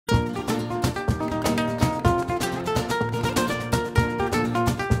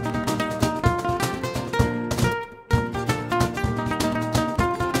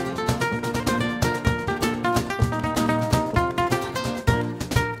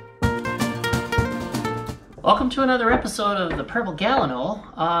Welcome to another episode of the Purple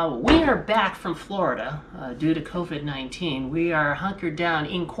Gallinole. We are back from Florida due to COVID-19. We are hunkered down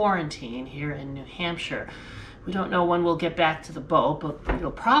in quarantine here in New Hampshire. We don't know when we'll get back to the boat, but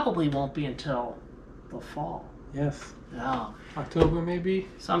it probably won't be until the fall. Yes. No. October maybe?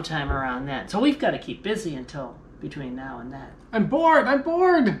 Sometime around then. So we've got to keep busy until between now and then. I'm bored!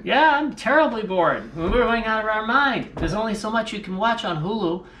 Yeah, I'm terribly bored. We're going out of our mind. There's only so much you can watch on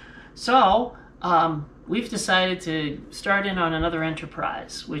Hulu. So, we've decided to start in on another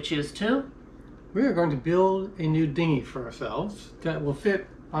enterprise, which is to... We are going to build a new dinghy for ourselves that will fit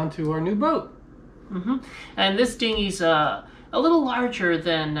onto our new boat. And this dinghy's a little larger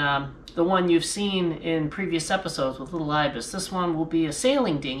than the one you've seen in previous episodes with Little Ibis. This one will be a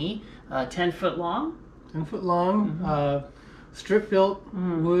sailing dinghy, 10 foot long. 10 foot long, strip built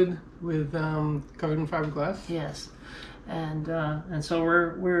wood with covered in fiberglass. Yes. And so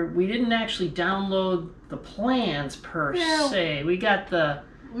we didn't actually download the plans per se. We got the...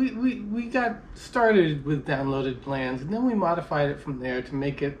 We got started with downloaded plans, and then we modified it from there to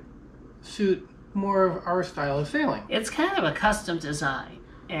make it suit more of our style of sailing. It's kind of a custom design.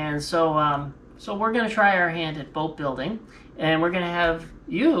 And so so we're going to try our hand at boat building, and we're going to have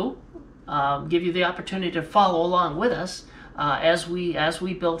you give you the opportunity to follow along with us as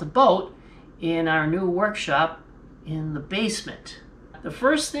we build a boat in our new workshop in the basement. The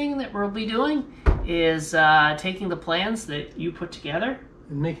first thing that we'll be doing is taking the plans that you put together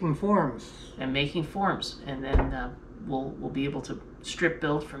And making forms. and then we'll be able to strip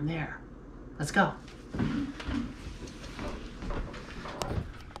build from there. Let's go.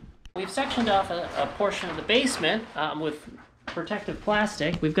 We've sectioned off a portion of the basement with protective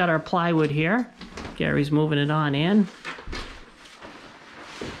plastic. We've got our plywood here. Gary's moving it on in.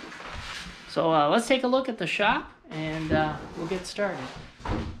 So let's take a look at the shop and we'll get started.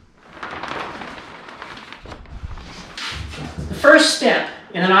 The first step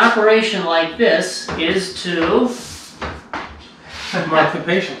in an operation like this is to Mark the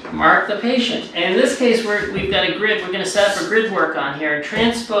patient. Mark the patient. And in this case, we've got a grid. We're going to set up a grid work on here and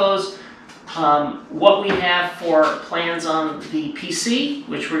transpose what we have for plans on the PC,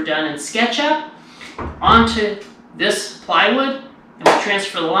 which were done in SketchUp, onto this plywood. And we'll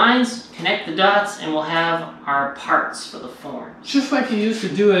transfer the lines, connect the dots, and we'll have our parts for the forms. Just like you used to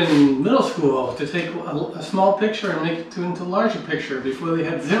do in middle school, to take a small picture and make it into a larger picture before they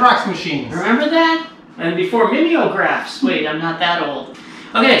had Xerox machines. Remember that? And before mimeographs. Wait, I'm not that old.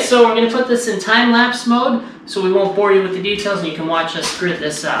 Okay, so we're going to put this in time-lapse mode, so we won't bore you with the details, and you can watch us grid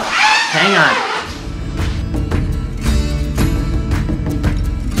this out. Hang on.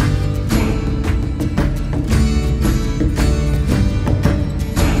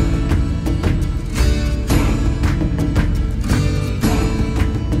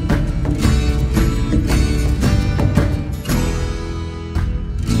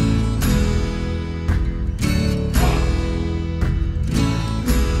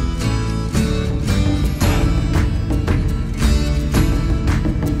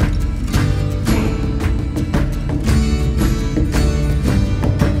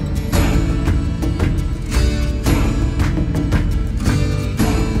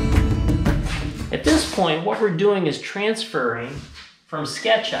 What we're doing is transferring from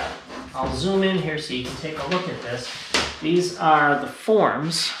SketchUp. I'll zoom in here so you can take a look at this. These are the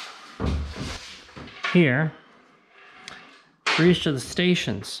forms here for each of the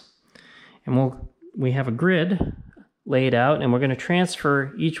stations. And we have a grid laid out, and we're going to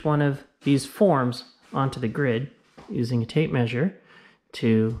transfer each one of these forms onto the grid using a tape measure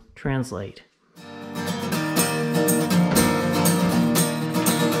to translate.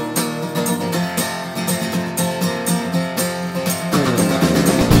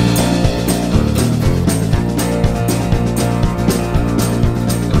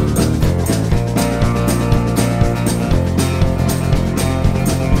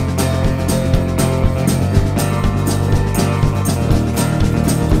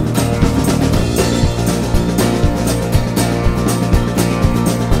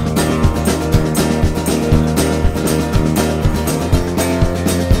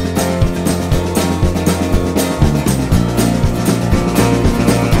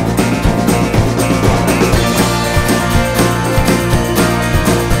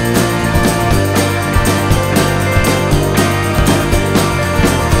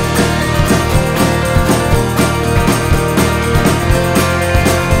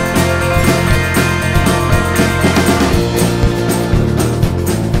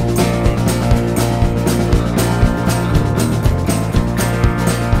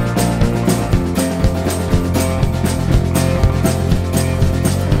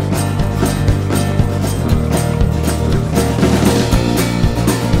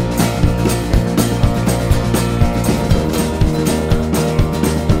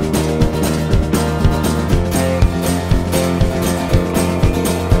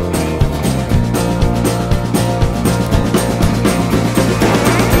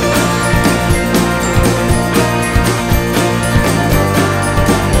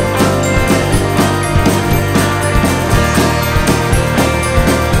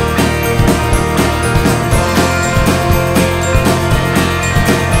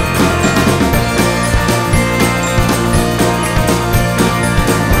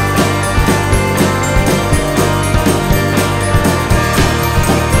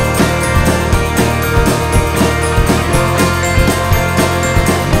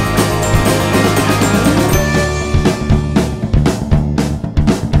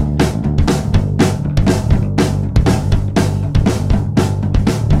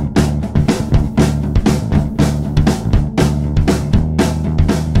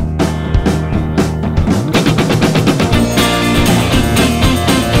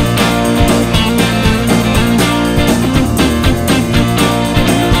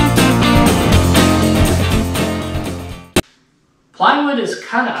 wood is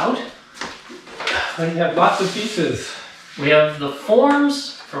cut out. We have lots of pieces. We have the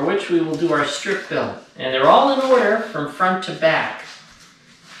forms for which we will do our strip build. And they're all in order from front to back.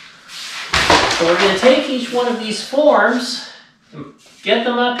 So we're going to take each one of these forms and get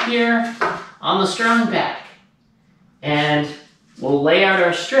them up here on the strong back. And we'll lay out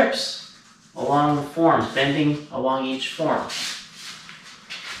our strips along the forms, bending along each form.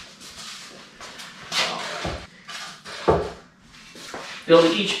 They'll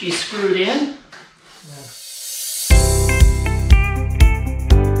each be screwed in.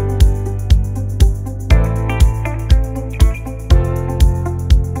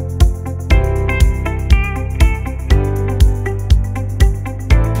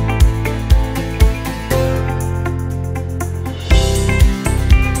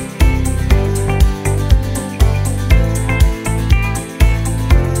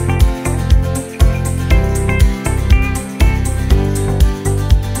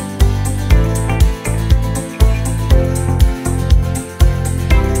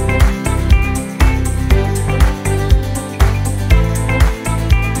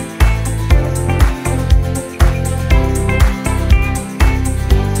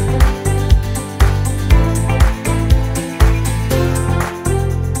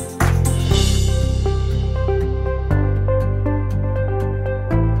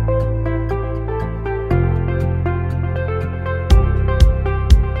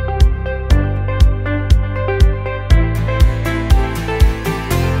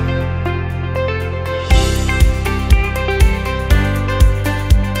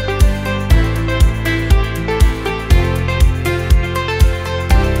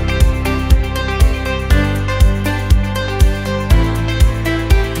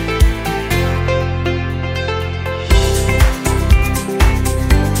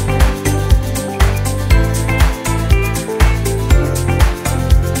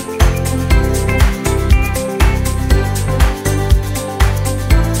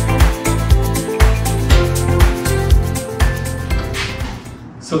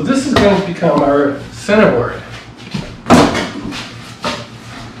 So this is going to become our centerboard.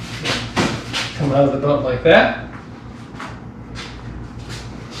 Come out of the boat like that.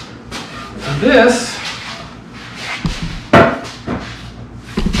 And this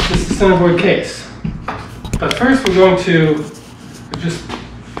is the centerboard case. But first we're going to just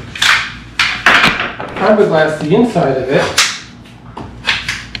fiberglass the inside of it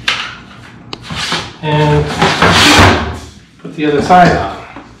and put the other side on.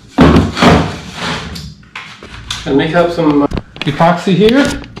 And make up some epoxy here.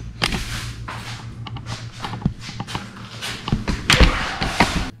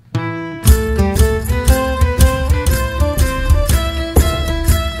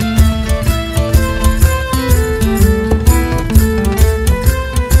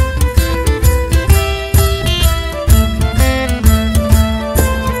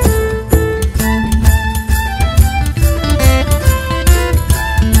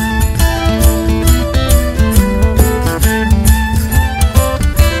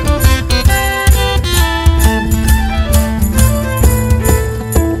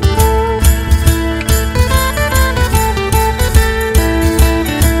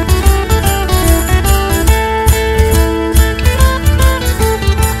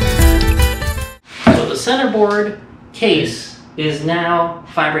 Centerboard case is now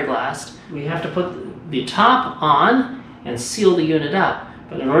fiberglassed. We have to put the top on and seal the unit up.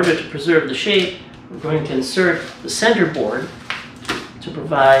 But in order to preserve the shape, we're going to insert the centerboard to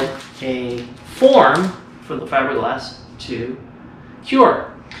provide a form for the fiberglass to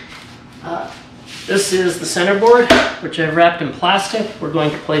cure. This is the centerboard, which I've wrapped in plastic. We're going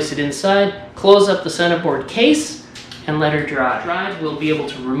to place it inside, close up the centerboard case, and let her dry. We'll be able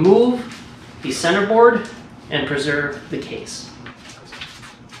to remove the centerboard and preserve the case.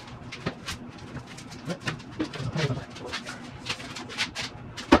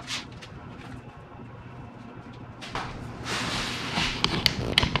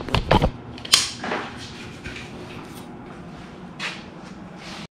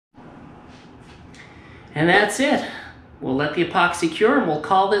 And that's it. We'll let the epoxy cure and we'll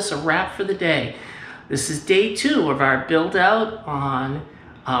call this a wrap for the day. This is day 2 of our build out on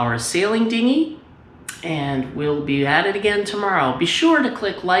our sailing dinghy, and we'll be at it again tomorrow. Be sure to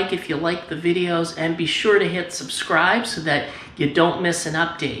click like if you like the videos, and be sure to hit subscribe so that you don't miss an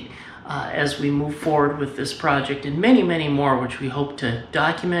update as we move forward with this project and many, many more, which we hope to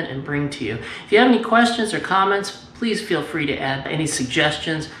document and bring to you. If you have any questions or comments, please feel free to add any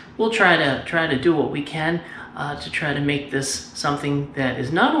suggestions. We'll try to do what we can to try to make this something that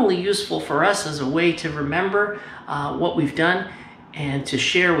is not only useful for us as a way to remember what we've done, and to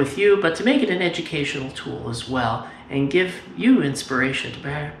share with you, but to make it an educational tool as well and give you inspiration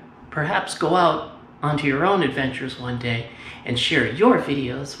to perhaps go out onto your own adventures one day and share your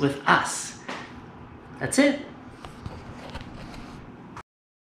videos with us. That's it.